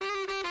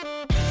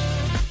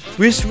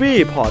วิชวี่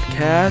พอดแค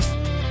สต์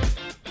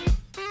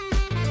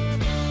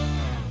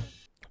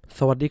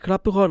สวัสดีครับ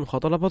ทุกคนขอ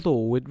ต้อนรับเข้าสู่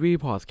วิชวี่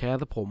พอดแคส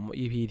ต์ผม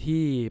EP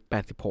ที่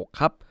86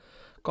ครับ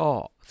ก็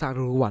สร้าง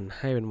ทุกวัน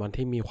ให้เป็นวัน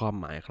ที่มีความ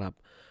หมายครับ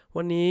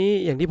วันนี้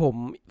อย่างที่ผม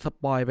ส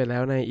ปอยไปแล้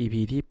วใน EP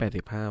ที่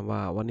85ว่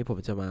าวันนี้ผม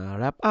จะมา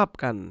แรปอัพ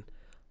กัน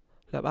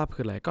แรปอัพ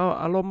คืออะไรก็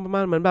อารมณ์ประม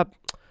าณเหมือนแบบ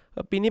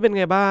ปีนี้เป็น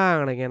ไงบ้าง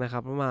อะไรเงี้ยนะค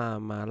รับ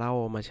มาเล่า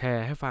มาแช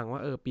ร์ให้ฟังว่า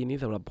ปีนี้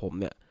สำหรับผม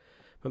เนี่ย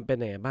มันเป็น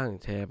ยังไงบ้าง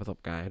แชร์ประสบ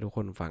การณ์ให้ทุกค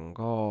นฟัง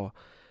ก็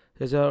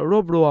จะร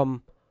วบรวม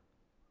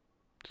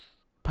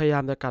พยายา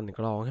มจะกลั่นก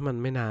รองให้มัน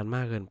ไม่นานม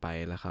ากเกินไป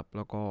แล้วครับแ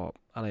ล้วก็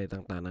อะไร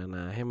ต่างๆนาน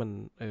าให้มัน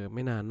ไ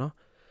ม่นานเนาะ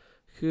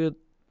คือ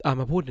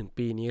มาพูดถึง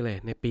ปีนี้เลย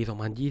ในปี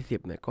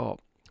2020เนี่ย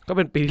ก็เ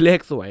ป็นปีที่เลข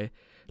สวย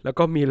แล้ว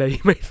ก็มีอะไร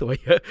ที่ไม่สวย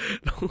เยอะ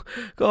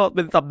ก็เ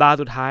ป็นสัปดาห์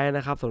สุดท้ายน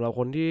ะครับสำหรับ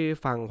คนที่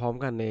ฟังพร้อม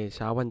กันในเ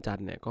ช้าวันจันท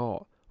ร์เนี่ยก็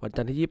วัน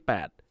จันทร์ที่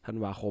28ธัน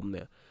วาคมเ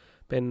นี่ย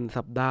เป็น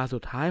สัปดาห์สุ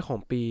ดท้ายขอ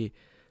งปี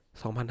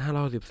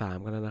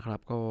2513กันแล้วนะครับ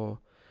ก็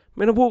ไ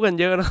ม่ต้องพูดกัน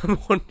เยอะนะครับทุ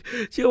กคน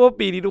เชื่อว่า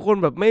ปีนี้ทุกคน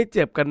แบบไม่เ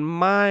จ็บกัน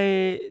ไม่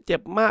เจ็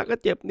บมากก็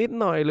เจ็บนิด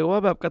หน่อยหรือว่า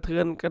แบบกระเทื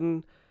อนกัน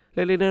เ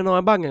ล็กๆน้อ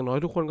ยๆบ้างอย่างน้อย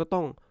ทุกคนก็ต้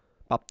อง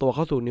ปรับตัวเ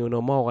ข้าสู่ New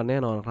Normal กันแน่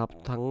นอนครับ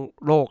ทั้ง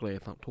โลกเลย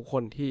ทุกค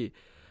นที่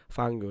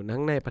ฟังอยู่ทั้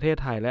งในประเทศ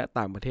ไทยและ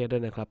ต่างประเทศด้ว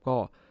ยนะครับก็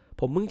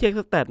ผมเพิ่งเช็ค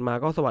สแตทมา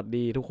ก็สวัส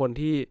ดีทุกคน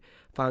ที่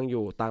ฟังอ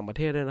ยู่ต่างประเ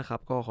ทศด้วยนะครับ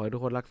ก็ขอให้ทุ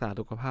กคนรักษา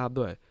สุขภาพ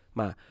ด้วย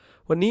มา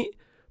วันนี้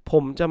ผ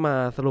มจะมา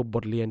สรุปบ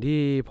ทเรียน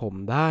ที่ผม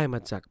ได้มา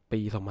จากปี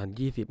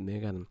2020นี้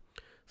กัน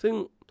ซึ่ง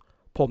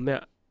ผมเนี่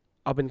ย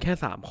เอาเป็นแค่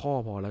3ข้อ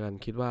พอแล้วกัน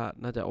คิดว่า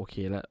น่าจะโอเค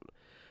แล้ว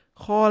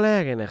ข้อแร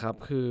กเลยนะครับ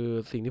คือ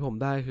สิ่งที่ผม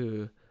ได้คือ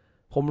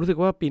ผมรู้สึก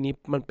ว่าปีนี้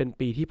มันเป็น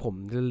ปีที่ผม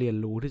เรียน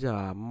รู้ที่จะ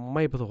ไ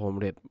ม่ประสบความสำ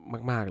เร็จ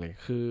มากๆเลย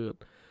คือ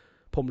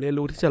ผมเรียน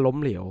รู้ที่จะล้ม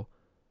เหลว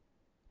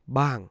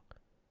บ้าง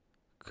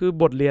คือ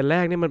บทเรียนแร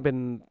กนี่มันเป็น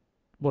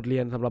บทเรี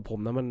ยนสำหรับผม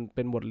นะมันเ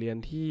ป็นบทเรียน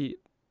ที่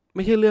ไ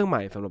ม่ใช่เรื่องให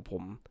ม่สำหรับผ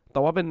มแ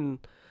ต่ว่าเ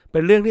ป็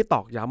นเรื่องที่ต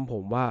อกย้ำผ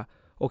มว่า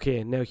โอเค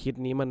แนวคิด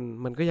นี้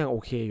มันก็ยังโอ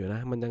เคอยู่น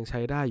ะมันยังใช้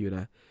ได้อยู่น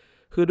ะ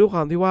คือด้วยคว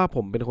ามที่ว่าผ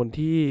มเป็นคน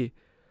ที่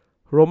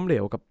ล้มเหล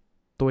วกับ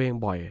ตัวเอง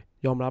บ่อย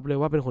ยอมรับเลย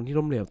ว่าเป็นคนที่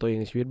ล้มเหลวตัวเอง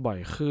ในชีวิตบ่อย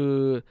คือ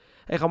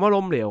ไอ้คำว่า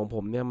ล้มเหลวของผ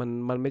มเนี่ย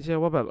มันไม่ใช่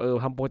ว่าแบบ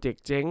ทำโปรเจก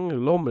ต์เจ๊งหรื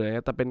อล่มเลย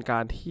แต่เป็นกา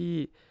รที่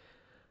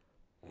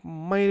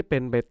ไม่เป็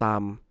นไปตา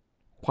ม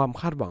ความ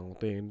คาดหวังของ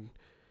ตัวเอง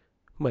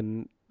เหมือน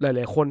ห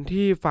ลายๆคน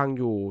ที่ฟัง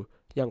อยู่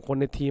อย่างคน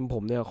ในทีมผ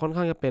มเนี่ยค่อน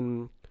ข้างจะเป็น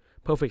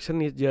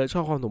perfectionist เยอะช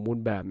อบความสมบูร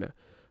ณ์แบบเนี่ย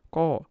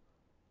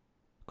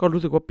ก็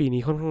รู้สึกว่าปี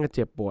นี้ค่อนข้างจะเ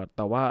จ็บปวดแ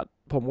ต่ว่า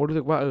ผมก็รู้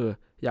สึกว่า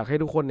อยากให้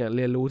ทุกคนเนี่ยเ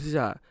รียนรู้ที่จ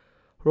ะ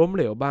ล้มเ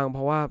หลวบ้างเพ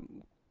ราะว่า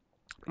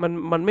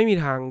มันไม่มี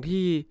ทาง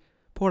ที่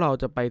พวกเรา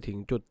จะไปถึง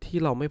จุดที่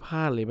เราไม่พล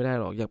าดเลยไม่ได้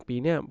หรอกอย่างปี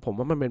เนี้ยผม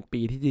ว่ามันเป็น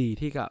ปีที่ดี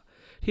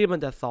ที่มัน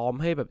จะซ้อม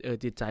ให้แบบ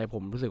จิตใจผ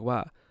มรู้สึกว่า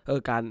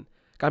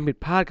การผิด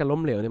พลาดการล้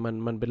มเหลวเนี่ย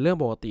มันเป็นเรื่อง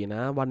ปกติน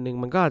ะวันหนึ่ง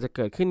มันก็อาจจะเ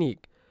กิดขึ้นอีก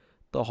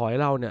ต่อขอให้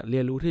เราเนี่ยเรี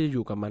ยนรู้ที่จะอ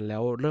ยู่กับมันแล้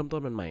วเริ่มต้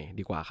นมันใหม่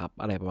ดีกว่าครับ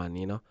อะไรประมาณ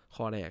นี้เนาะ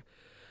ข้อแรก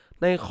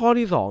ในข้อ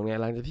ที่2เนี่ย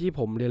หลังจากที่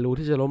ผมเรียนรู้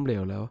ที่จะล้มเหล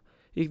วแล้ว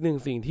อีกหนึ่ง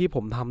สิ่งที่ผ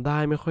มทำได้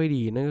ไม่ค่อย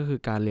ดีนั่นก็คือ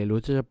การเรียนรู้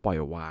ที่จะปล่อย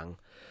วาง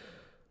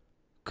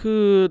คื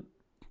อ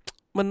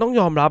มันต้อง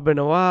ยอมรับเลย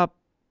นะว่า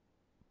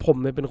ผม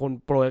เนี่ยเป็นคน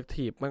โปรแอค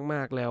ทีฟม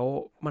ากๆแล้ว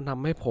มันท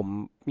ำให้ผม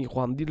มีคว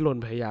ามดิ้นรน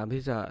พยายาม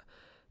ที่จะ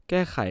แ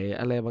ก้ไข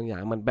อะไรบางอย่า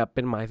งมันแบบเ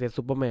ป็น mindset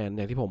Superman อ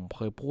ย่างที่ผมเ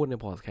คยพูดใน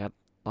พอดแคสต์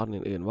ตอน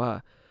อื่นๆว่า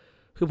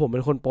คือผมเป็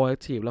นคนโปรแอค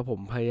ทีฟแล้วผม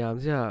พยายาม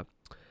ที่จะ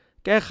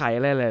แก้ไขอ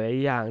ะไรหลาย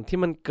ๆอย่างที่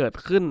มันเกิด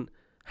ขึ้น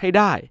ให้ไ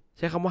ด้ใ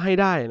ช้คำว่าให้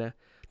ได้นะ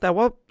แต่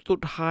ว่าสุด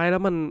ท้ายแล้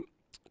วมัน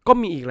ก็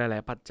มีอีกหลา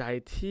ยๆปัจจัย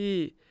ที่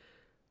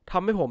ท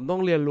ำให้ผมต้อ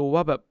งเรียนรู้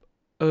ว่าแบบ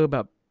แบ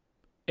บ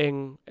เอง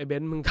ไอ้เบ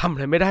นซ์มึงทำอะ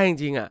ไรไม่ได้จ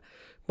ริงๆอ่ะ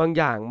บาง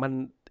อย่างมัน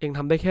เองท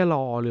ำได้แค่ร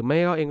อหรือไม่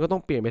ก็เองก็ต้อ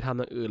งเปลี่ยนไปทำ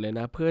อย่างอื่นเลย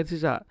นะเพื่อที่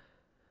จะ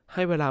ใ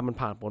ห้เวลามัน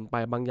ผ่านพ้นไป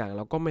บางอย่างเ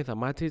ราก็ไม่สา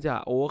มารถที่จะ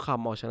โอเวอร์คัม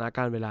เอาชนะก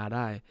ารเวลาไ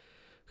ด้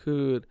คื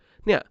อ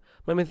เนี่ย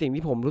มันเป็นสิ่ง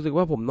ที่ผมรู้สึก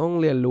ว่าผมต้อง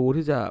เรียนรู้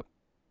ที่จะ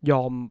ย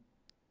อม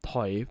ถ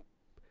อย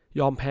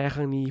ยอมแพ้ค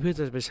รั้งนี้เพื่อ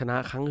จะไปชนะ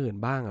ครั้งอื่น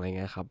บ้างอะไรเ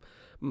งี้ยครับ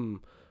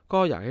ก็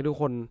อยากให้ทุก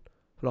คน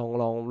ลอ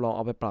งเอ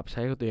าไปปรับใ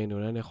ช้กับตัวเองดู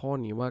นะในข้อ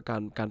นี้ว่า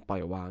การปล่อ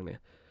ยวางเนี่ย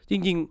จ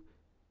ริง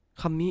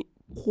ๆคำนี้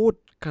พูด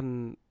กัน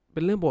เป็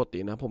นเรื่องปกติ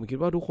นะผมคิด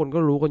ว่าทุกคนก็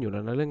รู้กันอยู่แล้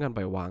วนะเรื่องการป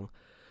ล่อยวาง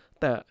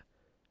แ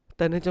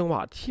ต่ในจังหว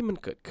ะที่มัน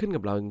เกิดขึ้น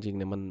กับเราจริงๆเ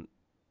นี่ยมัน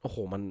โอ้โห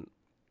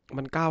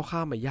มันก้าวข้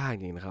ามมายากจ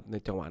ริงนะครับใน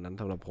จังหวะนั้น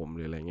สำหรับผมห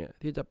รืออะไรเงี้ย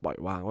ที่จะปล่อย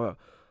วางว่า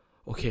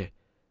โอเค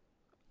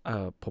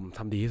ผมท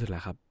ำดีที่สุดแล้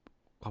วครับ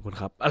ขอบคุณ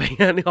ครับอะไรเ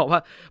งี้ยนี่บอกว่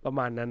าประม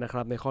าณนั้นนะค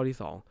รับในข้อที่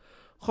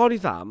2ข้อ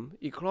ที่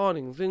3อีกข้อห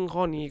นึ่งซึ่งข้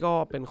อนี้ก็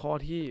เป็นข้อ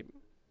ที่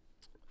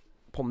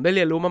ผมได้เ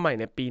รียนรู้มาใหม่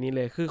ในปีนี้เ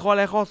ลยคือข้อแ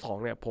รกข้อ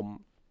2เนี่ยผม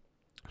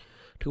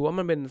ถือว่า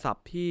มันเป็นศัพ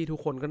ท์ที่ทุก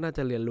คนก็น่าจ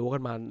ะเรียนรู้กั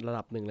นมาระ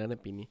ดับหนึ่งแล้วใน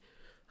ปีนี้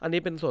อันนี้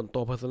เป็นส่วนตั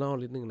ว personal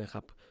นิดนึงนะค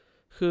รับ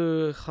คือ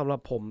สำหรั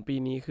บผมปี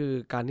นี้คือ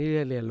การที่ไ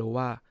ด้เรียนรู้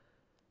ว่า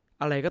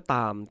อะไรก็ต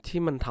ามที่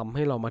มันทำใ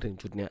ห้เรามาถึง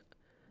จุดเนี้ย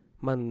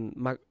มัน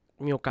มัก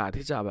มีโอกาส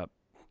ที่จะแบบ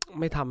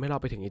ไม่ทำให้เรา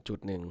ไปถึงอีกจุด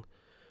หนึ่ง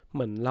เห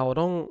มือนเรา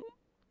ต้อง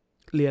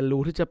เรียน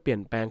รู้ที่จะเปลี่ย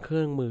นแปลงเค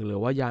รื่องมือหรือ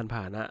ว่ายานพา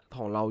หนะข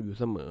องเราอยู่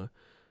เสมอ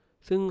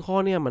ซึ่งข้อ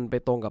เนี้ยมันไป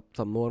ตรงกับ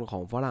สำนวนขอ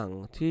งฝรั่ง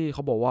ที่เข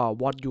าบอกว่า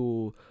what you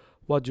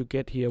what you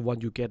get here what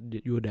you get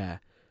you there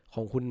ข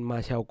องคุณมา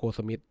เชลโกส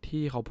มิธ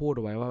ที่เขาพูดเอ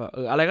าไว้ว่าแบบ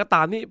อะไรก็ต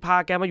ามที่พา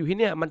แกมาอยู่ที่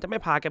เนี่ยมันจะไม่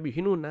พาแกไปอยู่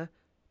ที่นู่นนะ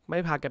ไม่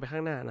พาแกไปข้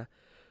างหน้านะ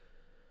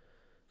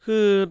คื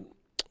อ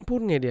พูด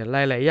ไงเดี๋ยว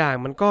หลายๆอย่าง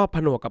มันก็ผ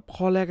นวกกับ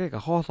ข้อแรกกั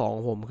บข้อ2ข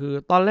องผมคือ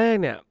ตอนแรก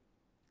เนี่ย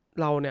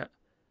เราเนี่ย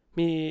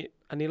มี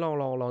อันนี้ลอง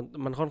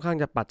มันค่อนข้าง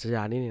จะปรัชญ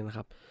านิดนึงนะค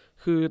รับ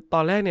คือต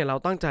อนแรกเนี่ยเรา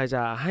ตั้งใจจ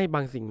ะให้บ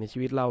างสิ่งในชี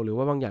วิตเราหรือ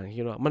ว่าบางอย่าง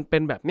ที่เรามันเป็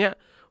นแบบเนี้ย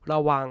เรา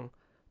วาง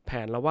แผ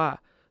นแล้วว่า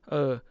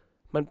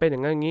มันเป็นอย่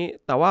างงี้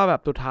แต่ว่าแบ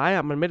บสุดท้าย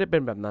มันไม่ได้เป็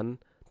นแบบนั้น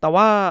แต่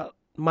ว่า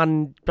มัน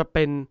จะเ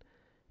ป็น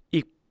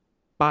อีก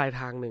ปลาย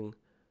ทางหนึ่ง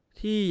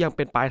ที่ยังเ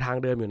ป็นปลายทาง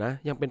เดิมอยู่นะ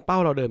ยังเป็นเป้า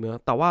เราเดิมอยู่น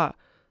ะแต่ว่า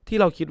ที่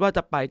เราคิดว่าจ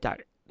ะไปจาก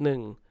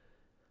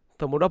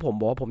1สมมุติว่าผม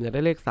บอกว่าผมอยากไ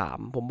ด้เลข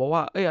3ผมบอกว่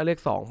าเอาเลข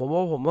2ผม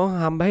ว่าผมต้อง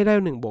ทำให้ได้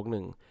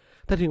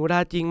1+1แต่ถึงเวลา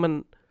จริง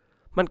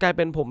มันกลายเ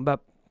ป็นผมแบบ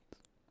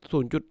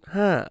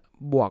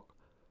 0.5 บวก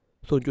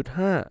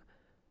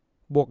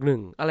 0.5 บวก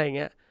1อะไรเ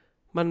งี้ย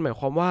มันหมาย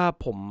ความว่า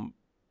ผม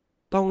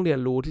ต้องเรียน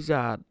รู้ที่จ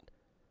ะ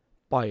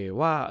ปล่อย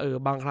ว่า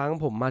บางครั้ง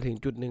ผมมาถึง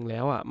จุดหนึ่งแล้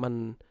ว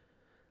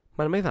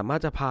มันไม่สามารถ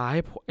จะพาให้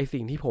ไอ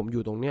สิ่งที่ผมอ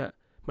ยู่ตรงเนี้ย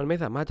มันไม่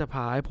สามารถจะพ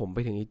าให้ผมไป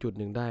ถึงอีกจุด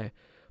หนึ่งได้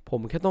ผม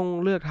แค่ต้อง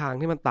เลือกทาง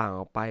ที่มันต่าง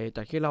ออกไปจ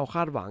ากที่เราค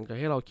าดหวังจาก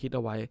ที่เราคิดเอ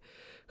าไว้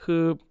คื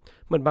อ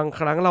เหมือนบางค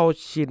รั้งเรา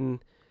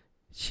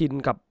ชิน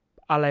กับ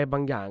อะไรบา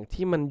งอย่าง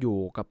ที่มันอยู่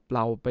กับเร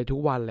าไปทุก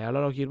วันแล้ว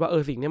เราคิดว่า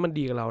สิ่งนี้มัน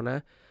ดีกับเรานะ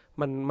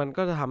มัน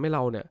ก็จะทำให้เร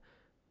าเนี่ย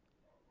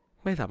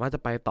ไม่สามารถจ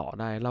ะไปต่อ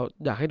ได้เรา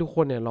อยากให้ทุกค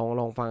นเนี่ย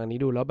ลองฟังอันนี้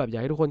ดูแล้วแบบอยา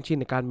กให้ทุกคนชิน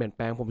ในการเปลี่ยนแป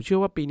ลงผมเชื่อ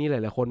ว่าปีนี้หล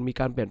ายๆคนมี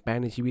การเปลี่ยนแปลง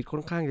ในชีวิตค่อ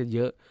นข้างจะเย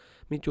อะ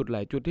มีจุดหล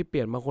ายจุดที่เป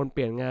ลี่ยนบางคนเป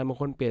ลี่ยนงานบาง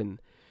คนเปลี่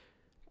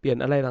ยน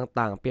อะไร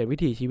ต่างๆเปลี่ยนวิ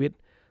ถีชีวิต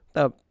แ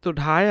ต่สุด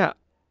ท้าย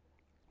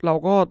เรา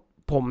ก็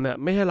ผมเนี่ย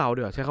ไม่ใช่เราเ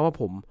ดี๋ยวใช้คำว่า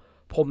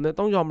ผมเนี่ย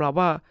ต้องยอมรับ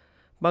ว่า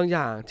บางอ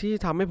ย่างที่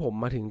ทำให้ผม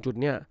มาถึงจุด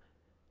เนี่ย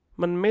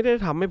มันไม่ได้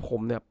ทำให้ผม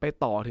เนี่ยไป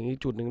ต่อถึงอีก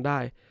จุดหนึ่งได้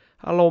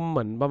อารมณ์เห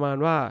มือนประมาณ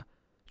ว่า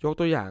ยก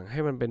ตัวอย่างให้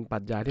มันเป็นปรั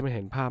ชญาที่มันเ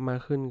ห็นภาพมาก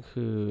ขึ้น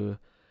คือ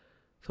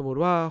สมมุติ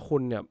ว่าคุ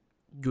ณเนี่ย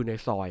อยู่ใน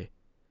ซอย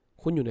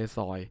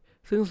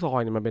ซึ่งซอย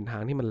เนี่ยมันเป็นทา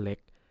งที่มันเล็ก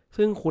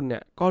ซึ่งคุณเนี่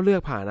ยก็เลือ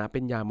กผ่านเป็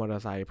นยานมอเตอ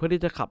ร์ไซค์เพื่อ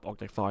ที่จะขับออก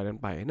จากซอยนั้น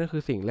ไปนั่นคื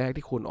อสิ่งแรก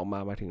ที่คุณออก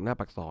มาถึงหน้า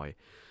ปากซอย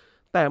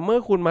แต่เมื่อ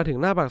คุณมาถึง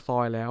หน้าปากซอ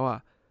ยแล้ว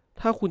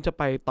ถ้าคุณจะ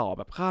ไปต่อแ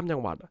บบข้ามจั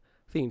งหวัด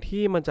สิ่ง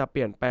ที่มันจะเป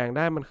ลี่ยนแปลงไ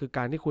ด้มันคือก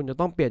ารที่คุณจะ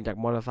ต้องเปลี่ยนจาก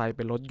มอเตอร์ไซค์เ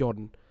ป็นรถยน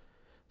ต์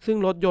ซึ่ง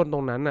รถยนต์ตร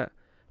งนั้น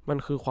มัน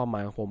คือความหมา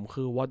ยของผม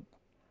คือ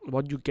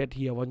what you get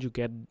here what you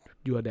get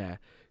you there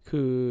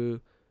คือ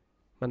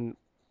มัน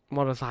ม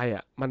อเตอร์ไซค์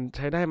มันใ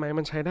ช้ได้ไหม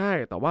มันใช้ได้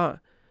แต่ว่า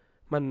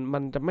มั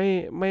นจะ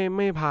ไ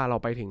ม่พาเรา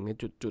ไปถึงใน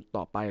จุด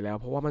ต่อไปแล้ว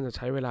เพราะว่ามันจะใ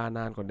ช้เวลาน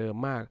านกว่าเดิม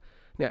มาก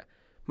เนี่ย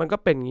มันก็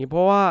เป็นอย่างนี้เพร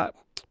าะว่า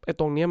ไอ้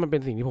ตรงนี้มันเป็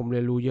นสิ่งที่ผมเรี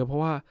ยนรู้เยอะเพรา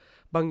ะว่า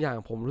บางอย่าง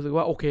ผมรู้สึก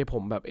ว่าโอเคผ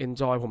มแบบ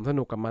enjoy ผมส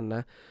นุกกับมันน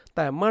ะแ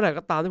ต่เมื่อไหร่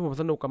ก็ตามที่ผม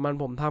สนุกกับมัน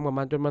ผมทำกับ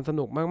มันจนมันส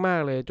นุกมาก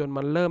ๆเลยจน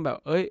มันเริ่มแบบ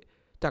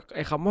จากไ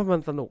อ้คำว่ามั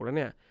นสนุกแล้วเ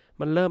นี่ย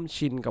มันเริ่ม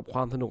ชินกับคว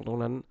ามสนุกตรง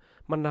นั้น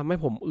มันทำให้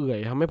ผมเอื่อย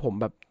ทำให้ผม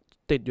แบบ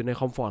ติดอยู่ใน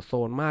คอมฟอร์ตโซ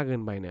นมากเกิ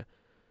นไปเนี่ย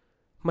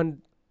มัน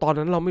ตอน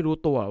นั้นเราไม่รู้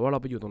ตัวว่าเรา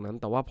ไปอยู่ตรงนั้น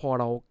แต่ว่าพอ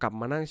เรากลับ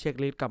มานั่งเช็ค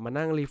ลิสต์กลับมา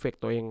นั่งรีเฟล็ก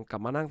ตัวเองกลั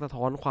บมานั่งสะ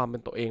ท้อนความเป็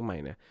นตัวเองใหม่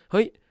เนี่ยเ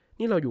ฮ้ย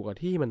นี่เราอยู่กับ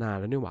ที่มานาน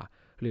แล้วนี่หว่า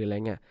หรืออะไร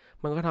เงี้ย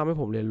มันก็ทำให้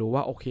ผมเรียนรู้ว่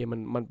าโอเค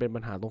มันเป็นปั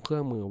ญหาตรงเครื่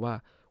องมือว่า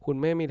คุณ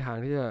ไม่มีทาง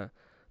ที่จะ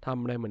ท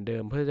ำอะไรเหมือนเดิ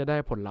มเพื่อจะได้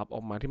ผลลัพธ์อ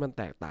อกมาที่มัน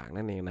แตกต่าง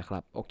นั่นเองนะครั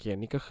บโอเค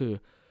นี่ก็คือ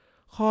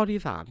ข้อที่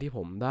3ที่ผ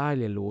มได้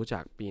เรียนรู้จ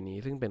ากปีนี้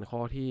ซึ่งเป็นข้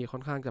อที่ค่อ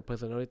นข้างจะ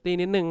personality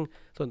นิดนึง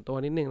ส่วนตัว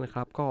นิดนึงนะค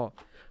รับก็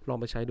ลอง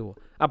ไปใช้ดู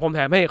ผมแถ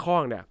มให้ข้อ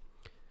เนี่ย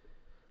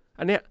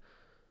อันเนี้ย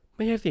ไ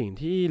ม่ใช่สิ่ง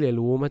ที่เรียน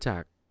รู้มาจา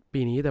ก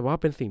ปีนี้แต่ว่า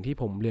เป็นสิ่งที่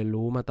ผมเรียน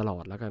รู้มาตลอ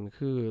ดแล้วกัน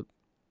คือ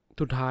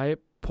สุดท้าย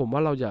ผมว่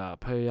าเราอย่า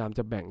พยายามจ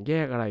ะแบ่งแย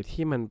กอะไร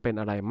ที่มันเป็น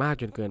อะไรมาก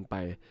จนเกินไป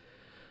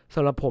ส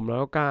ำหรับผมแล้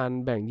วการ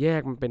แบ่งแย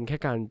กมันเป็นแค่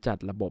การจัด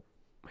ระบบ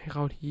ให้เ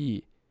ข้า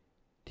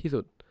ที่สุ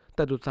ดแ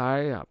ต่สุดท้าย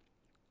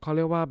เขาเ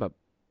รียกว่าแบบ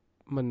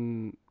มัน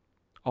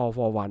all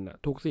for one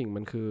ทุกสิ่ง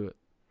มันคือ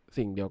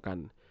สิ่งเดียวกัน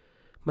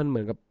มันเหมื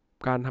อนกับ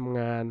การทำ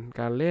งาน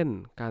การเล่น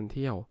การเ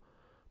ที่ยว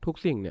ทุก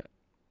สิ่งเนี่ย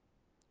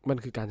มัน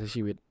คือการใช้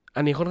ชีวิตอั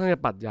นนี้ค่อนข้างจ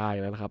ะปรัชญา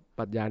นะครับ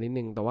ปรัชญานิด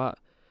นึงแต่ว่า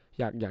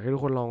อยากให้ทุ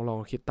กคนลอง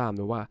คิดตาม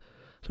ดูว่า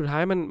สุดท้า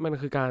ยมัน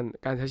คือ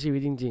การใช้ชีวิ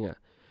ตจริง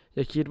ๆอ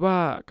ย่าคิดว่า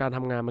การท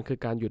ำงานมันคือ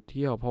การหยุดเ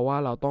ที่ยวเพราะว่า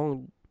เราต้อง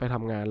ไปท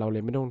ำงานเราเล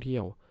ยไม่ต้องเที่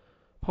ยว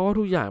เพราะว่า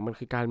ทุกอย่างมัน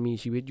คือการมี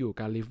ชีวิตอยู่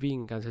การ living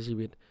การใช้ชี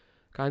วิต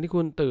การที่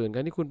คุณตื่นก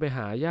ารที่คุณไปห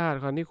าญาติ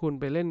การที่คุณ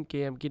ไปเล่นเก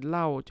มกินเห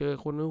ล้าเจอ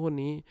คนนู้นคน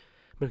นี้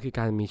มันคือ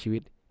การมีชีวิ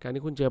ตการ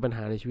ที่คุณเจอปัญห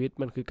าในชีวิต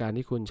มันคือการ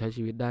ที่คุณใช้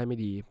ชีวิตได้ไม่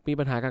ดีมี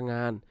ปัญหากับง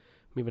าน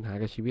มีปัญหา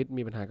กับชีวิต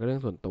มีปัญหากับเรื่อ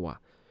งส่วนตัว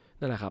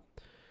นั่นแหละครับ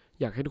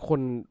อยากให้ทุกคน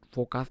โฟ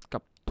กัสกั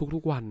บทุ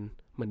กๆวัน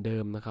เหมือนเดิ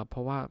มนะครับเพร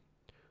าะว่า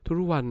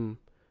ทุกๆวัน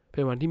เ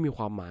ป็นวันที่มีค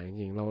วามหมายจ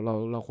ริงๆเ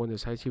ราควรจะ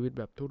ใช้ชีวิต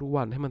แบบทุกๆ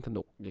วันให้มันส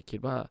นุกอย่าคิด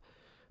ว่า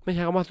ไม่ใ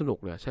ช่คำว่าสนุก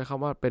เลยใช้ค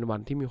ำว่าเป็นวัน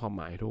ที่มีความห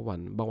มายทุกวัน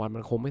บางวันมั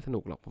นคงไม่สนุ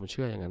กหรอกผมเ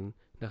ชื่ออย่างนั้น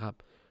นะครับ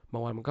บา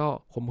งวันมันก็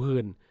ขม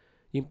ขื่น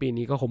ยิ่งปี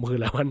นี้ก็ขมขื่น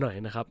แล้ววันหน่อย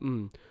นะครับ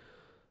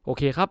โอ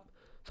เคครับ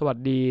สวัส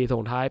ดีส่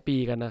งท้ายปี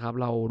กันนะครับ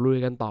เราลุย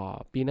กันต่อ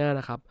ปีหน้า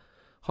นะครับ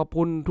ขอบ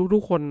คุณทุ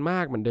กๆคนม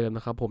ากเหมือนเดิมน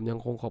ะครับผมยัง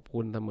คงขอบ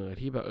คุณเสมอ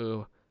ที่แบบ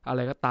อะไร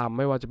ก็ตามไ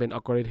ม่ว่าจะเป็นอั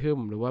ลกอริทึม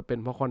หรือว่าเป็น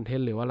เพราะคอนเทน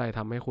ต์หรือว่าอะไรท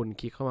ำให้คุณ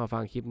คลิกเข้ามาฟั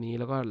งคลิปนี้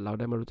แล้วก็เรา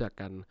ได้มารู้จัก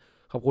กัน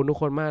ขอบคุณทุก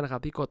คนมากนะครั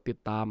บที่กดติด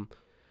ตาม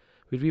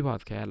วิทวีพอ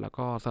ดแคสต์แล้ว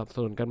ก็สนับส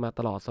นุนกันมา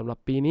ตลอดสำหรับ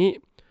ปีนี้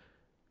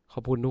ข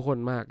อบคุณทุกคน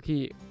มากที่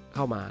เ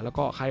ข้ามาแล้ว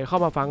ก็ใครเข้า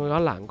มาฟังย้อ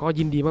นหลังก็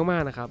ยินดีมา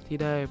กๆนะครับที่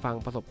ได้ฟัง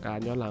ประสบการ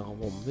ณ์ย้อนหลังของ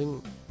ผมซึ่ง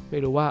ไม่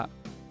รู้ว่า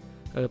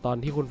ตอน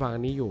ที่คุณฟังอั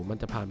นนี้อยู่มัน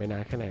จะผ่านไปนา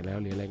นแค่ไหนแล้ว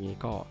หรืออะไรอย่างนี้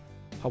ก็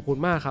ขอบคุณ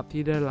มากครับ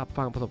ที่ได้รับ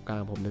ฟังประสบการ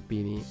ณ์ผมในปี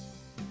นี้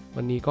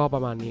วันนี้ก็ปร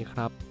ะมาณนี้ค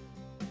รับ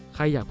ใค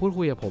รอยากพูด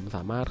คุยกับผมส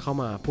ามารถเข้า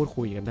มาพูด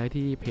คุยกันได้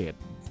ที่เพจ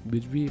w i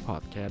t v y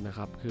Podcast นะค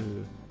รับคือ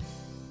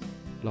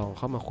ลองเ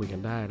ข้ามาคุยกั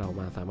นได้เรา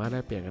มาสามารถแล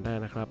กเปลี่ยนกันได้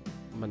นะครับ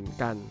มัน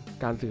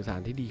การสื่อสาร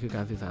ที่ดีคือก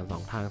ารสื่อสาร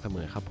2 ทางเสม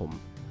อครับผม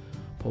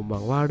หวั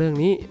งว่าเรื่อง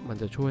นี้มัน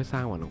จะช่วยสร้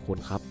างวันของคุณ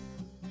ครับ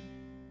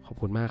ขอบ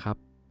คุณมากครับ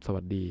ส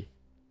วัสดี